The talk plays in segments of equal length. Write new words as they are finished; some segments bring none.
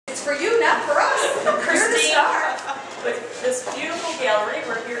for you, not for us. You're the star. With this beautiful gallery,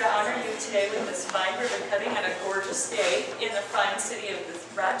 we're here to honor you today with this fine ribbon cutting on a gorgeous day in the fine city of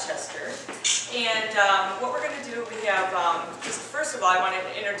Rochester. And what we're going to do, we have, just first of all, I wanted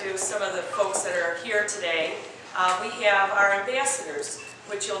to introduce some of the folks that are here today. We have our ambassadors,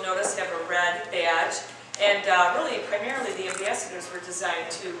 which you'll notice have a red badge. And really, primarily, the ambassadors were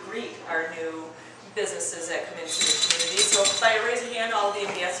designed to greet our new businesses that come into the community. So by a raise of hand, all the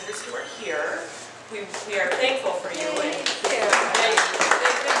ambassadors who are here, we are thankful for you. And they've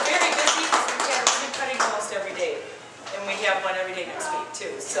been very busy because we've been cutting almost every day. And we have one every day next week,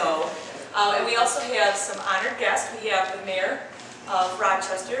 too. So, and we also have some honored guests. We have the mayor of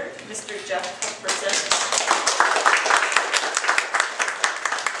Rochester, Mr. Jeff Cuthbertson.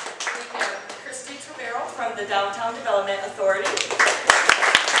 From the Downtown Development Authority. And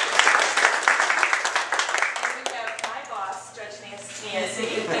we have my boss, Judge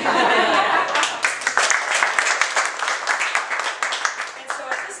Nancy. And so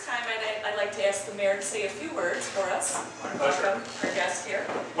at this time, I'd like to ask the mayor to say a few words for us. Welcome our guest here.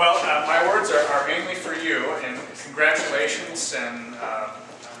 Well, my words are mainly for you, and congratulations. And on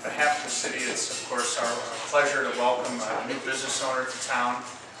behalf of the city, it's of course our pleasure to welcome a new business owner to town.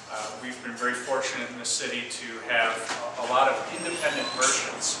 We've been very fortunate in the city to have a lot of independent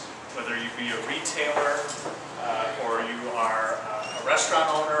merchants, whether you be a retailer or you are a restaurant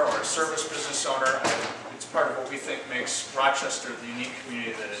owner or a service business owner. It's part of what we think makes Rochester the unique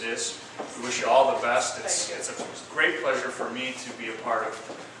community that it is. We wish you all the best. It's a great pleasure for me to be a part of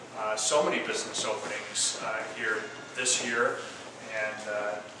so many business openings here this year. And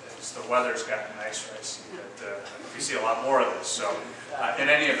as the weather's gotten nicer, I see that we see a lot more of this. So, in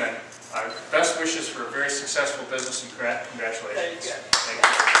any event, best wishes for a very successful business and congratulations. Thank you.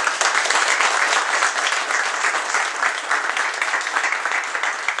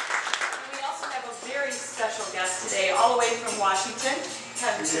 And we also have a very special guest today, all the way from Washington,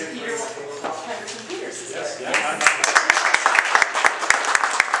 Henderson Peters is here. Yes.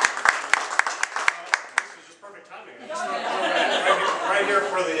 Here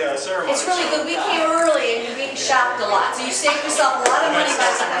for the ceremony. It's really good. We came early and you're being shopped a lot, so you saved yourself a lot of money by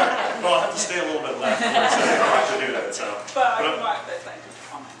tonight. Well, I'll have to stay a little bit left. I don't have to do that. So. But I want to thank you for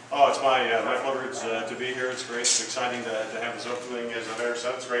coming. Oh, it's my privilege to be here. It's great. It's exciting to have this opening. As the mayor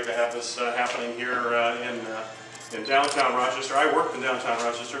said, it's great to have this happening here in downtown Rochester. I worked in downtown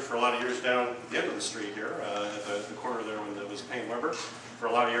Rochester for a lot of years down the end of the street here, at the corner there when it was Payne Weber for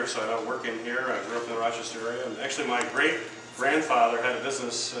a lot of years. So I work in here. I grew up in the Rochester area, and actually my great-grandfather had a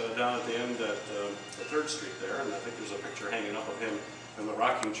business down at the end at 3rd Street there, and I think there's a picture hanging up of him in the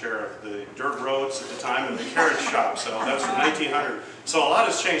rocking chair of the dirt roads at the time and the carriage shop. So that's from 1900. So a lot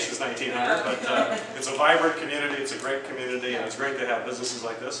has changed since 1900, but it's a vibrant community, it's a great community, and it's great to have businesses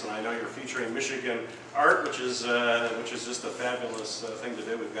like this. And I know you're featuring Michigan art, which is just a fabulous thing to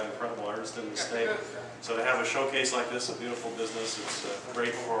do. We've got incredible artists in the state. So to have a showcase like this, a beautiful business, it's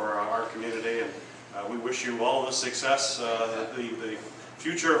great for our community. And we wish you all the success. The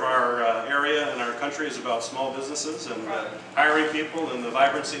future of our area and our country is about small businesses and hiring people and the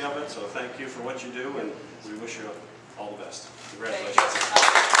vibrancy of it. So thank you for what you do, and we wish you all the best. Congratulations.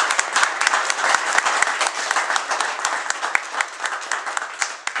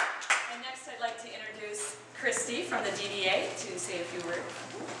 And next I'd like to introduce Christy from the DDA to say a few words.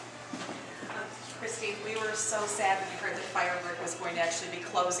 Christy, we were so sad when we heard that Firebrick was going to actually be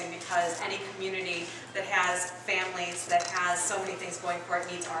closing, because any community that has families, that has so many things going for it,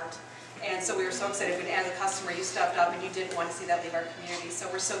 needs art. And so we were so excited when, as a customer, you stepped up and you didn't want to see that leave our community. So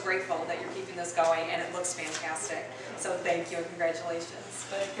we're so grateful that you're keeping this going, and it looks fantastic. So thank you and congratulations.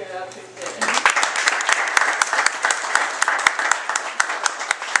 Thank you. I appreciate it.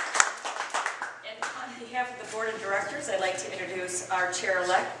 On behalf of the Board of Directors, I'd like to introduce our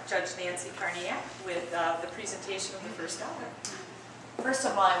Chair-elect, Judge Nancy Karniak, with the presentation of the first hour. First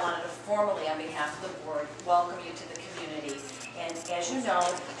of all, I wanted to formally, on behalf of the board, welcome you to the community. And as you know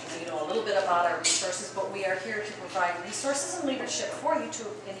a little bit about our resources, but we are here to provide resources and leadership for you to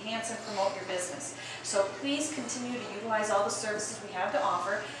enhance and promote your business. So please continue to utilize all the services we have to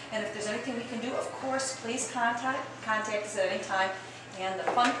offer. And if there's anything we can do, of course, please contact us at any time. And the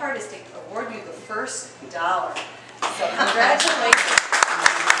fun part is to award you the first $1. So congratulations.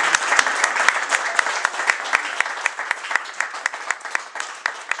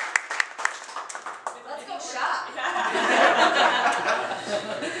 Let's go shop.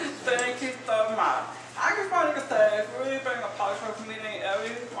 Thank you so much. I just wanted to say it's really been a pleasure for me to meet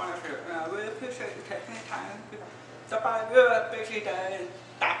every one of you, and I really appreciate you taking the time to stop by a really busy day and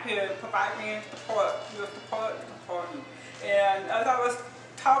stop here and provide me support. Your support is important. And as I was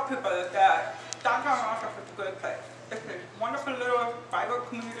tell people that downtown Rochester is a good place. It's a wonderful little vibrant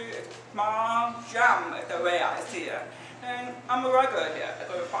community. It's a small gem, is the way I see it. And I'm a regular here. I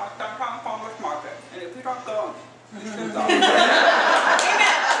go to downtown farmers market. And if you don't go, you should go.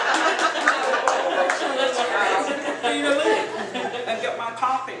 See the leaf and get my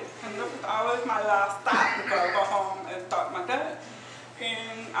coffee. And this is always my last stop before I go home and start my day.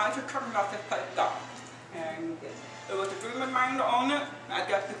 And I just couldn't let this place go. And it was a dream of mine to own it. I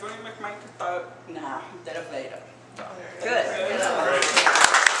guess the dream is mine to start now instead of later. So, Good.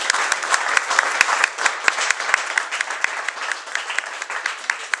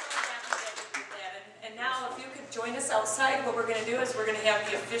 And now if you could join us outside, what we're going to do is we're going to have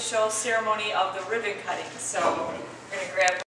the official ceremony of the ribbon cutting. So we're going to grab